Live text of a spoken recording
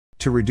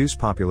To reduce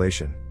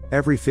population,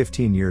 every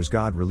 15 years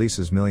God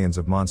releases millions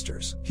of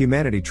monsters.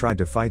 Humanity tried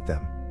to fight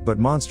them, but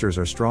monsters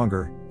are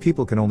stronger,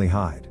 people can only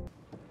hide.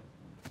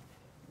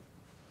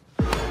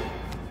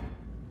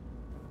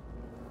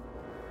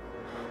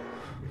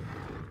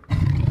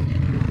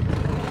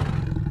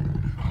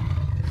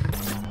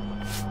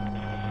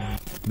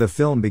 The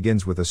film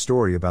begins with a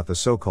story about the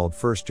so-called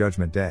First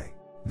Judgment Day.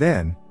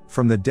 Then,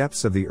 from the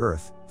depths of the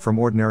earth, from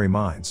ordinary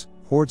minds,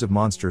 hordes of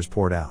monsters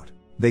poured out.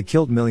 They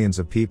killed millions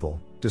of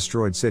people,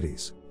 destroyed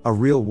cities. A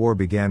real war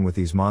began with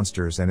these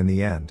monsters, and in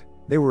the end,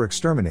 they were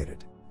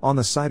exterminated. On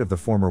the site of the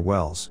former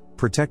wells,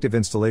 protective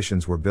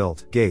installations were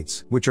built,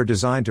 gates, which are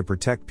designed to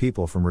protect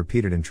people from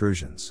repeated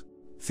intrusions.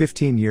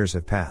 15 years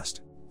have passed.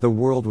 The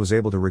world was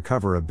able to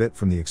recover a bit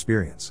from the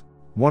experience.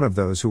 One of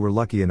those who were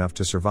lucky enough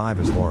to survive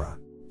is Laura.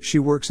 She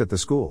works at the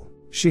school.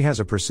 She has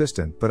a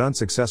persistent but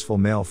unsuccessful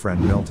male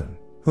friend, Milton,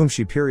 whom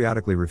she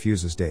periodically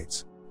refuses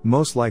dates.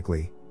 Most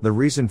likely, the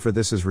reason for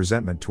this is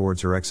resentment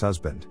towards her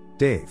ex-husband,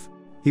 Dave.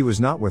 He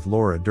was not with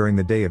Laura during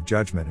the Day of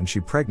Judgment, and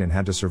she, pregnant,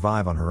 had to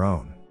survive on her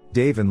own.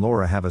 Dave and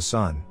Laura have a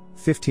son,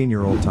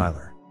 15-year-old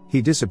Tyler.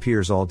 He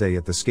disappears all day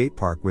at the skate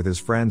park with his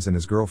friends and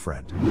his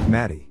girlfriend,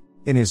 Maddie.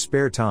 In his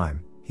spare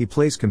time, he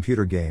plays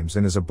computer games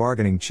and is a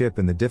bargaining chip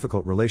in the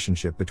difficult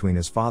relationship between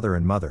his father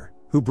and mother,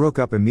 who broke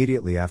up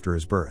immediately after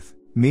his birth.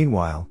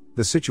 Meanwhile,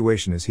 the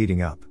situation is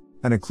heating up.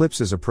 An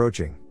eclipse is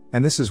approaching,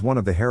 and this is one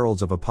of the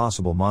heralds of a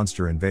possible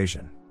monster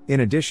invasion.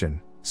 In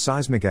addition,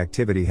 seismic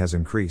activity has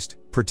increased,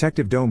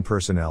 protective dome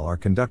personnel are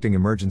conducting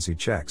emergency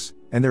checks,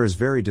 and there is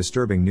very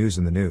disturbing news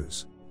in the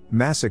news.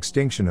 Mass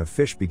extinction of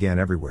fish began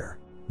everywhere.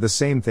 The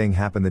same thing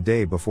happened the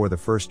day before the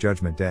First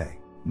Judgment Day.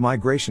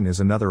 Migration is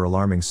another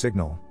alarming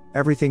signal.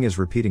 Everything is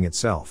repeating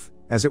itself,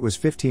 as it was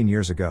 15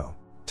 years ago.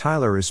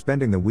 Tyler is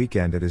spending the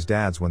weekend at his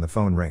dad's when the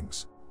phone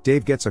rings.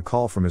 Dave gets a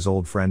call from his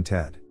old friend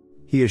Ted.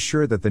 He is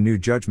sure that the new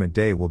Judgment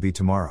Day will be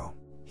tomorrow.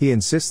 He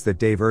insists that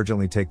Dave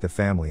urgently take the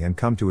family and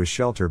come to his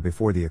shelter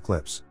before the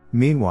eclipse.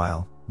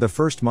 Meanwhile, the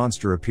first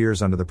monster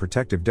appears under the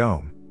protective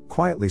dome,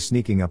 quietly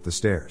sneaking up the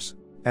stairs.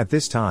 At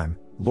this time,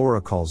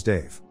 Laura calls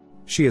Dave.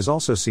 She has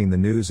also seen the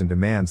news and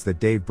demands that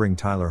Dave bring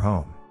Tyler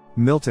home.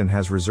 Milton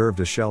has reserved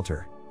a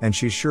shelter, and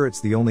she's sure it's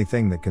the only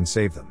thing that can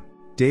save them.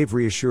 Dave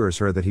reassures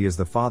her that he is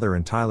the father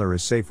and Tyler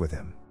is safe with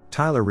him.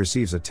 Tyler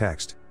receives a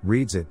text,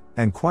 reads it,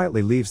 and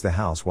quietly leaves the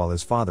house while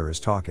his father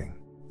is talking.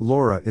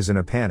 Laura is in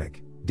a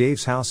panic.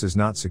 Dave's house is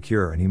not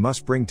secure and he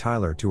must bring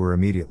Tyler to her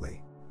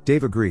immediately.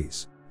 Dave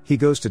agrees. He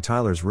goes to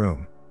Tyler's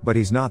room, but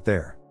he's not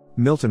there.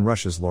 Milton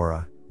rushes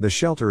Laura. The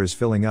shelter is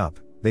filling up,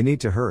 they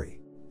need to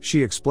hurry.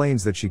 She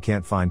explains that she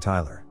can't find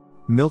Tyler.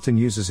 Milton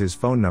uses his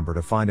phone number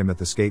to find him at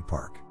the skate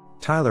park.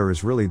 Tyler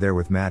is really there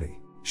with Maddie.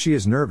 She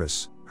is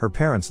nervous, her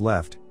parents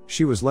left,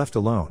 she was left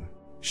alone.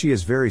 She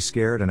is very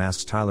scared and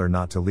asks Tyler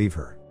not to leave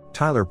her.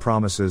 Tyler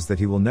promises that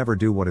he will never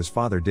do what his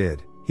father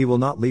did, he will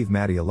not leave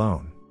Maddie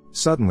alone.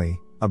 Suddenly,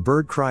 a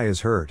bird cry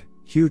is heard,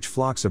 huge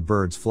flocks of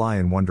birds fly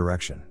in one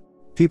direction.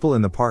 People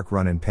in the park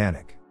run in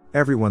panic.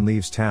 Everyone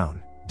leaves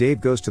town. Dave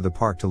goes to the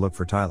park to look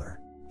for Tyler.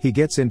 He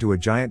gets into a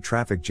giant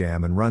traffic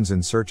jam and runs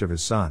in search of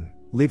his son,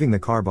 leaving the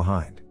car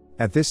behind.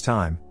 At this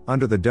time,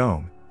 under the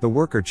dome, the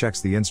worker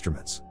checks the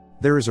instruments.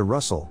 There is a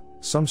rustle,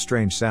 some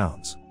strange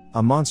sounds.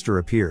 A monster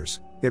appears,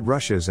 it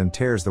rushes and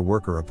tears the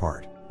worker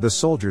apart. The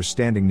soldiers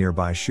standing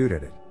nearby shoot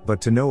at it, but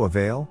to no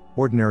avail,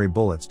 ordinary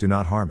bullets do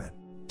not harm it.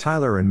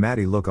 Tyler and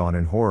Maddie look on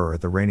in horror at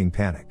the reigning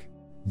panic.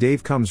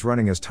 Dave comes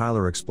running as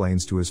Tyler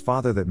explains to his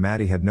father that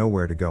Maddie had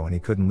nowhere to go and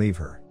he couldn't leave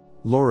her.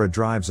 Laura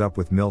drives up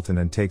with Milton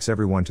and takes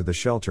everyone to the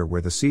shelter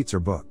where the seats are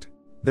booked.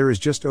 There is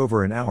just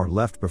over an hour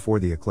left before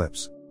the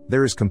eclipse.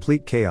 There is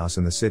complete chaos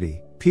in the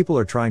city, people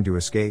are trying to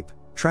escape,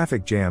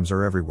 traffic jams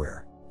are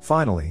everywhere.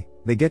 Finally,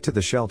 they get to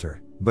the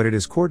shelter, but it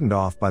is cordoned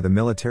off by the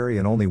military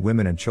and only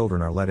women and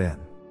children are let in.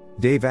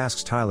 Dave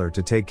asks Tyler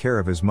to take care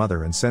of his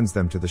mother and sends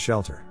them to the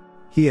shelter.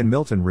 He and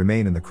Milton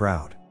remain in the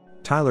crowd.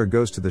 Tyler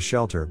goes to the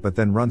shelter but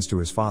then runs to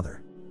his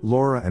father.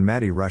 Laura and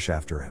Maddie rush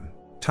after him.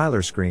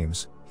 Tyler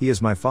screams, "He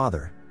is my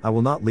father, I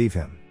will not leave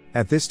him."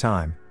 At this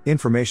time,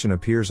 information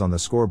appears on the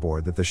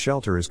scoreboard that the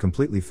shelter is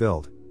completely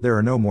filled, there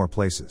are no more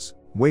places.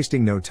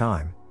 Wasting no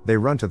time, they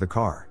run to the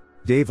car.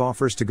 Dave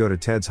offers to go to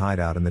Ted's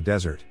hideout in the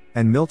desert,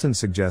 and Milton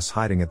suggests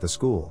hiding at the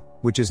school,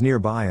 which is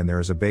nearby and there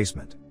is a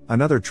basement.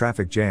 Another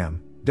traffic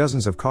jam,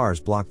 dozens of cars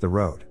block the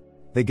road.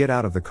 They get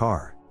out of the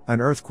car. An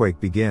earthquake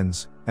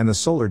begins, and the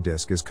solar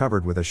disk is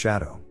covered with a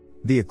shadow.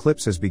 The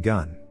eclipse has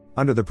begun.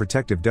 Under the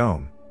protective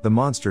dome, the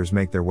monsters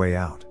make their way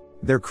out.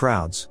 They're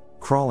crowds,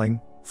 crawling,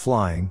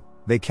 flying,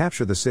 they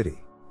capture the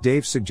city.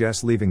 Dave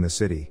suggests leaving the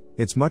city,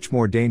 it's much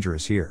more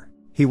dangerous here.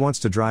 He wants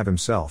to drive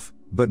himself,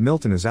 but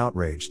Milton is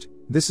outraged,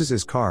 this is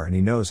his car and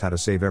he knows how to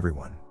save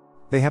everyone.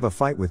 They have a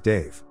fight with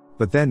Dave,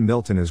 but then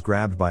Milton is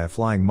grabbed by a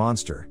flying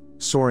monster,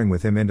 soaring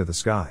with him into the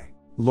sky.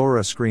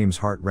 Laura screams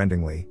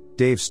heart-rendingly,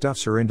 Dave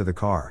stuffs her into the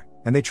car,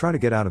 and they try to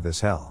get out of this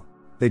hell.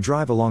 They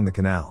drive along the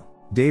canal.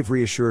 Dave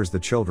reassures the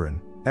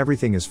children,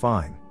 everything is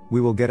fine,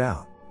 we will get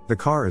out. The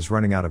car is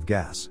running out of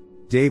gas.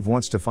 Dave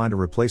wants to find a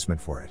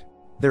replacement for it.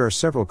 There are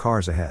several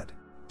cars ahead.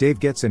 Dave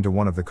gets into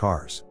one of the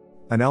cars.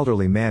 An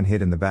elderly man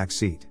hid in the back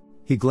seat.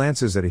 He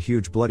glances at a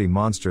huge bloody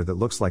monster that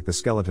looks like the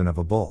skeleton of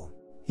a bull.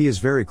 He is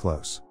very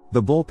close.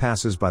 The bull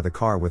passes by the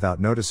car without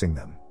noticing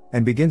them,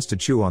 and begins to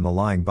chew on the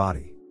lying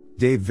body.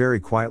 Dave very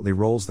quietly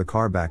rolls the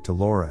car back to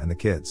Laura and the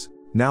kids.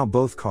 Now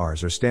both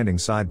cars are standing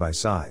side by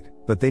side,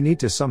 but they need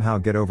to somehow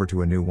get over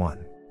to a new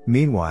one.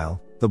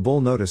 Meanwhile, the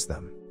bull noticed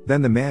them.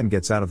 Then the man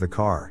gets out of the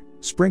car,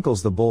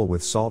 sprinkles the bull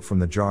with salt from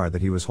the jar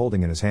that he was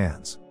holding in his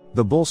hands.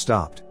 The bull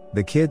stopped.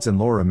 The kids and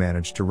Laura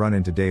manage to run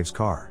into Dave's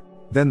car.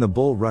 Then the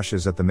bull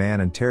rushes at the man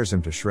and tears him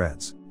to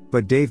shreds.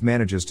 But Dave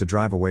manages to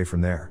drive away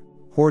from there.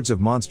 Hordes of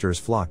monsters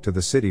flock to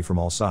the city from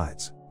all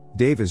sides.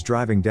 Dave is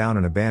driving down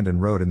an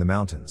abandoned road in the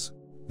mountains.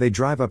 They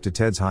drive up to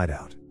Ted's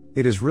hideout.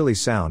 It is really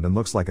sound and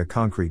looks like a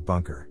concrete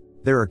bunker.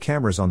 There are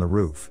cameras on the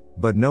roof,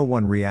 but no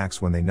one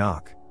reacts when they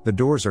knock. The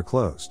doors are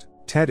closed.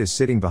 Ted is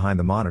sitting behind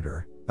the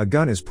monitor. A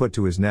gun is put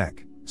to his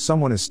neck.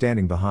 Someone is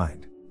standing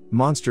behind.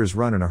 Monsters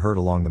run in a herd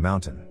along the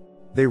mountain.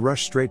 They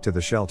rush straight to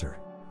the shelter.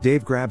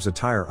 Dave grabs a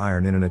tire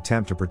iron in an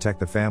attempt to protect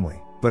the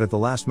family, but at the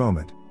last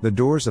moment, the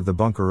doors of the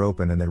bunker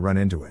open and they run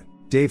into it.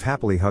 Dave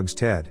happily hugs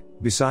Ted.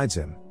 Besides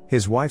him,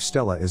 his wife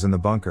Stella is in the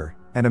bunker,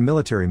 and a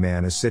military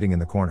man is sitting in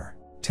the corner.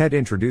 Ted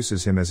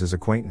introduces him as his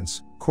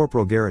acquaintance,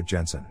 Corporal Garrett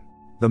Jensen.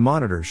 The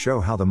monitors show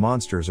how the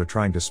monsters are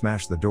trying to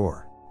smash the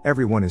door.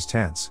 Everyone is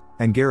tense,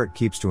 and Garrett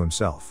keeps to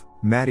himself.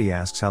 Maddie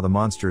asks how the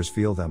monsters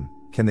feel them.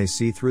 Can they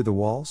see through the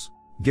walls?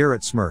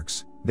 Garrett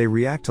smirks. They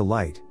react to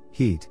light,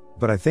 heat,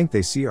 but I think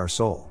they see our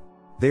soul.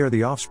 They are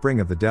the offspring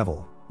of the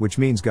devil, which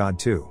means God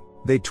too.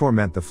 They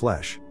torment the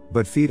flesh,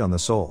 but feed on the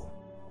soul.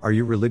 Are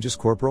you religious,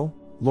 Corporal?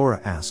 Laura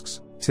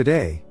asks.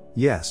 Today,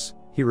 yes,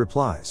 he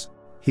replies.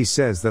 He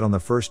says that on the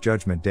first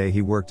judgment day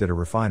he worked at a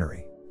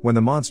refinery. When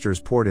the monsters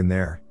poured in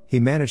there, he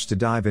managed to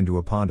dive into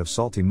a pond of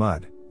salty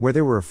mud, where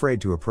they were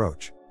afraid to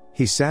approach.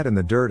 He sat in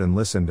the dirt and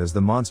listened as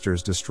the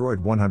monsters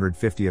destroyed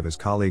 150 of his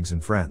colleagues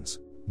and friends.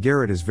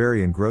 Garrett is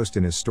very engrossed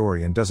in his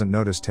story and doesn't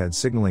notice Ted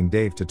signaling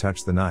Dave to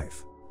touch the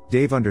knife.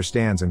 Dave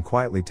understands and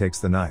quietly takes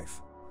the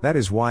knife. That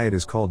is why it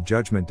is called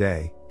Judgment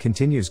Day,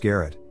 continues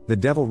Garrett. The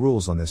devil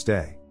rules on this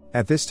day.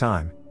 At this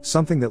time,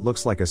 something that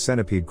looks like a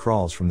centipede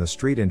crawls from the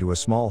street into a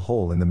small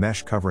hole in the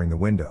mesh covering the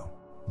window.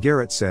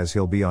 Garrett says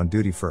he'll be on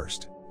duty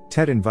first.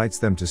 Ted invites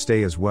them to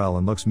stay as well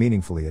and looks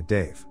meaningfully at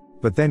Dave.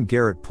 But then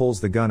Garrett pulls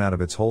the gun out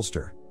of its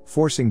holster,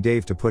 forcing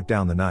Dave to put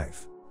down the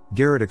knife.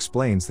 Garrett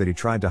explains that he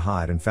tried to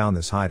hide and found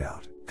this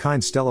hideout.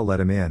 Kind Stella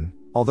let him in,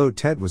 although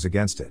Ted was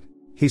against it.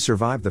 He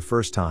survived the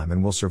first time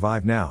and will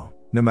survive now,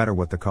 no matter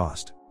what the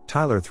cost.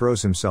 Tyler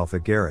throws himself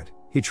at Garrett.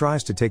 He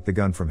tries to take the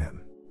gun from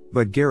him,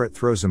 but Garrett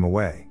throws him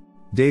away.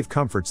 Dave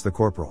comforts the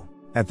corporal.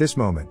 At this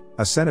moment,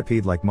 a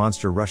centipede-like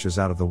monster rushes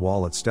out of the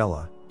wall at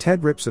Stella.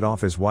 Ted rips it off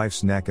his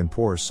wife's neck and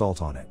pours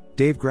salt on it.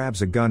 Dave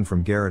grabs a gun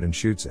from Garrett and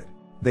shoots it.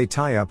 They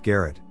tie up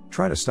Garrett,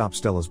 try to stop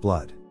Stella's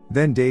blood.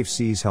 Then Dave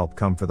sees help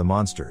come for the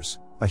monsters,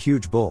 a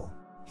huge bull.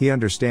 He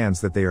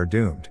understands that they are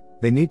doomed.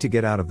 They need to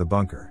get out of the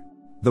bunker.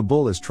 The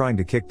bull is trying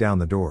to kick down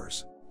the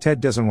doors.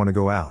 Ted doesn't want to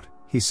go out.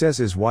 He says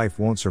his wife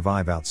won't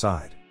survive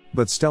outside.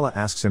 But Stella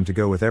asks him to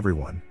go with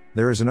everyone.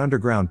 There is an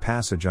underground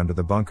passage under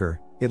the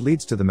bunker. It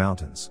leads to the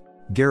mountains.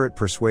 Garrett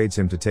persuades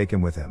him to take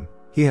him with him.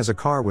 He has a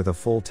car with a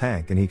full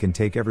tank and he can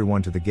take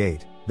everyone to the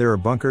gate. There are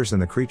bunkers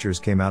and the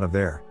creatures came out of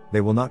there.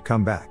 They will not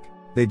come back.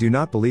 They do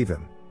not believe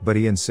him, but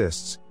he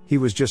insists. He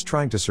was just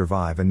trying to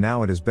survive and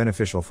now it is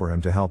beneficial for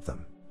him to help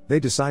them.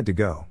 They decide to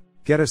go.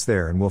 Get us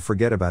there and we'll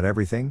forget about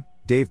everything,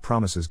 Dave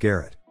promises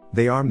Garrett.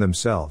 They arm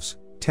themselves.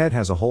 Ted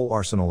has a whole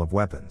arsenal of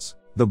weapons.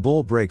 The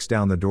bull breaks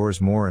down the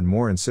doors more and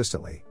more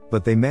insistently,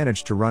 but they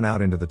manage to run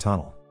out into the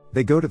tunnel.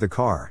 They go to the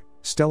car.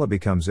 Stella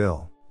becomes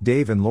ill.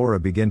 Dave and Laura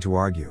begin to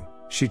argue.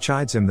 She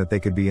chides him that they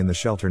could be in the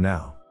shelter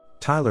now.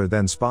 Tyler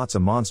then spots a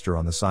monster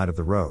on the side of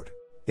the road.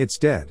 It's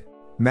dead.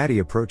 Maddie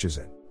approaches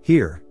it.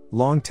 Here,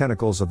 long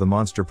tentacles of the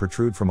monster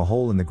protrude from a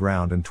hole in the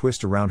ground and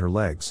twist around her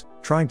legs,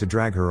 trying to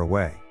drag her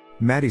away.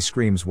 Maddie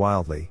screams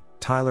wildly.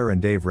 Tyler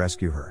and Dave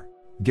rescue her.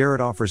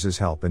 Garrett offers his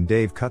help and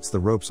Dave cuts the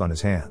ropes on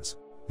his hands.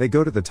 They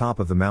go to the top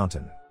of the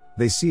mountain.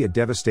 They see a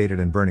devastated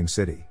and burning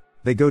city.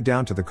 They go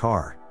down to the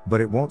car,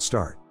 but it won't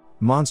start.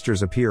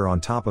 Monsters appear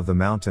on top of the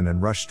mountain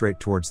and rush straight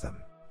towards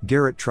them.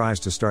 Garrett tries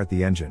to start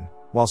the engine,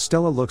 while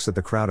Stella looks at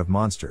the crowd of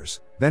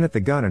monsters, then at the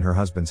gun in her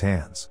husband's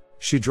hands.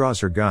 She draws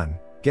her gun,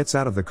 gets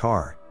out of the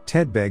car.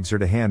 Ted begs her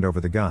to hand over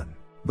the gun.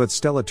 But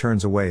Stella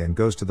turns away and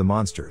goes to the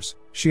monsters.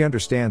 She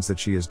understands that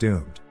she is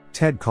doomed.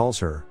 Ted calls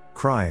her,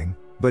 crying,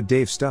 but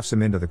Dave stuffs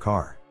him into the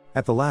car.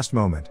 At the last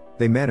moment,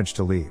 they manage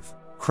to leave.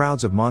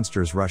 Crowds of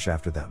monsters rush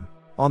after them.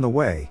 On the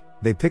way,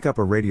 they pick up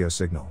a radio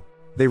signal.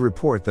 They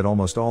report that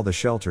almost all the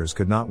shelters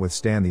could not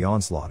withstand the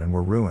onslaught and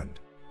were ruined.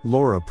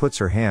 Laura puts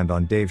her hand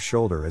on Dave's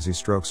shoulder as he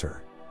strokes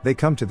her. They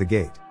come to the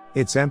gate.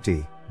 It's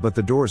empty, but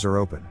the doors are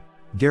open.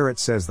 Garrett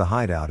says the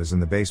hideout is in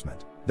the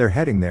basement. They're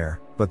heading there,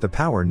 but the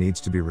power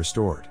needs to be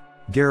restored.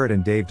 Garrett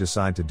and Dave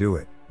decide to do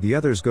it. The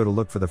others go to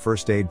look for the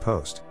first aid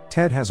post.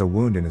 Ted has a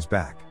wound in his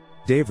back.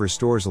 Dave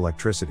restores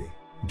electricity.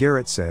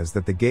 Garrett says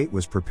that the gate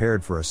was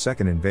prepared for a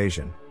second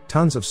invasion.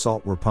 Tons of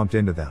salt were pumped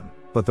into them.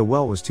 But the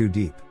well was too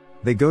deep.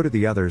 They go to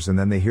the others and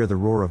then they hear the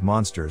roar of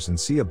monsters and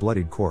see a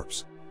bloodied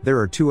corpse. There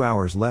are 2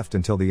 hours left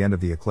until the end of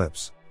the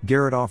eclipse.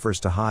 Garrett offers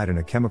to hide in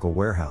a chemical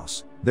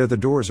warehouse. There the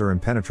doors are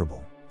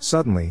impenetrable.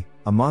 Suddenly,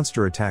 a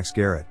monster attacks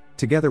Garrett.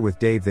 Together with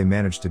Dave they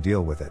manage to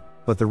deal with it,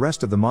 but the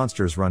rest of the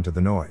monsters run to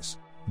the noise.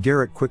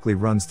 Garrett quickly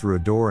runs through a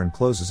door and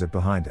closes it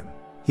behind him.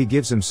 He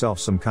gives himself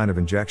some kind of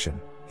injection.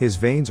 His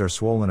veins are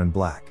swollen and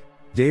black.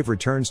 Dave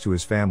returns to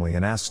his family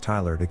and asks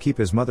Tyler to keep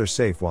his mother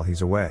safe while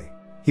he's away.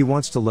 He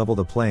wants to level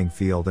the playing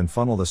field and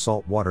funnel the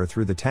salt water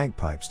through the tank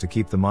pipes to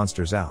keep the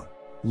monsters out.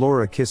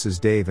 Laura kisses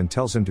Dave and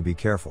tells him to be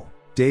careful.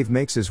 Dave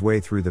makes his way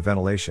through the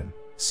ventilation,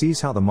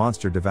 sees how the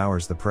monster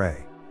devours the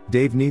prey.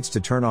 Dave needs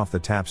to turn off the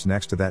taps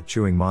next to that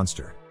chewing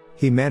monster.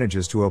 He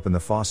manages to open the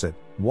faucet.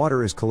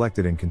 Water is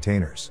collected in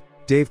containers.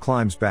 Dave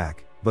climbs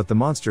back, but the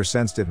monster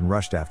sensed it and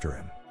rushed after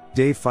him.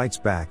 Dave fights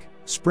back,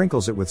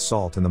 sprinkles it with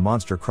salt and the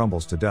monster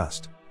crumbles to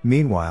dust.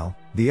 Meanwhile,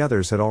 the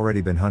others had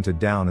already been hunted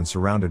down and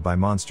surrounded by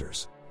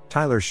monsters.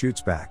 Tyler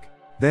shoots back.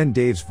 Then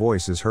Dave's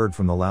voice is heard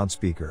from the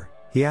loudspeaker.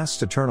 He asks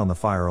to turn on the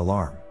fire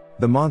alarm.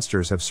 The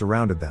monsters have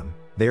surrounded them.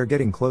 They are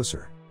getting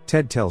closer.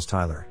 Ted tells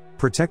Tyler,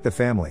 "Protect the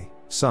family,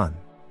 son,"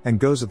 and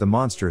goes at the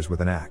monsters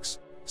with an axe.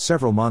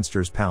 Several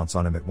monsters pounce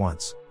on him at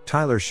once.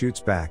 Tyler shoots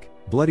back.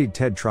 Bloodied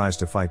Ted tries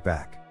to fight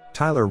back.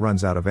 Tyler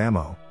runs out of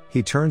ammo.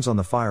 He turns on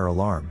the fire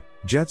alarm.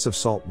 Jets of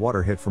salt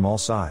water hit from all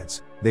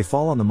sides. They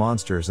fall on the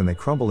monsters and they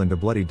crumble into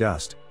bloody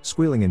dust,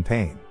 squealing in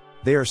pain.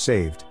 They are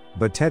saved,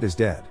 but Ted is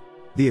dead.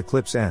 The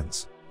eclipse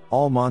ends.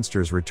 All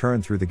monsters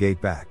return through the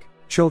gate back.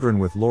 Children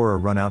with Laura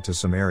run out to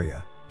some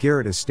area.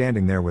 Garrett is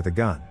standing there with a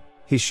gun.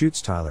 He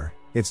shoots Tyler.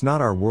 "It's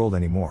not our world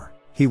anymore.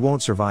 He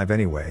won't survive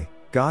anyway.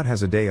 God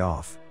has a day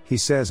off," he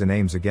says and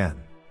aims again.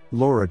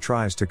 Laura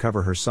tries to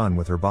cover her son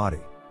with her body.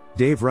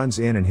 Dave runs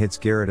in and hits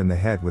Garrett in the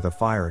head with a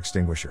fire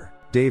extinguisher.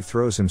 Dave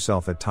throws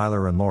himself at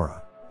Tyler and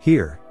Laura.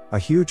 Here, a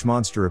huge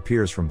monster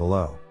appears from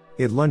below.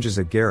 It lunges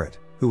at Garrett,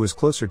 who was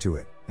closer to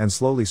it, and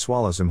slowly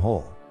swallows him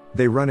whole.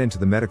 They run into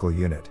the medical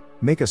unit,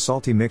 make a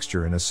salty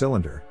mixture in a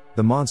cylinder.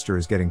 The monster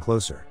is getting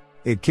closer.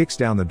 It kicks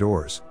down the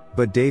doors,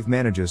 but Dave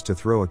manages to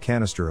throw a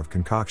canister of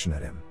concoction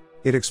at him.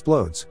 It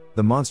explodes,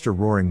 the monster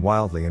roaring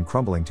wildly and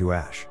crumbling to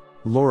ash.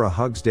 Laura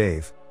hugs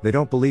Dave. They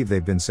don't believe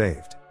they've been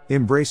saved.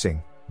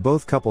 Embracing,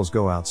 both couples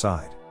go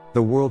outside.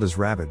 The world is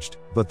ravaged,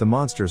 but the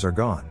monsters are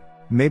gone.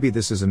 Maybe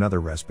this is another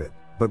respite,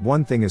 but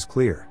one thing is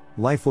clear: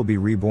 life will be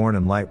reborn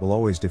and light will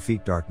always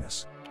defeat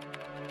darkness.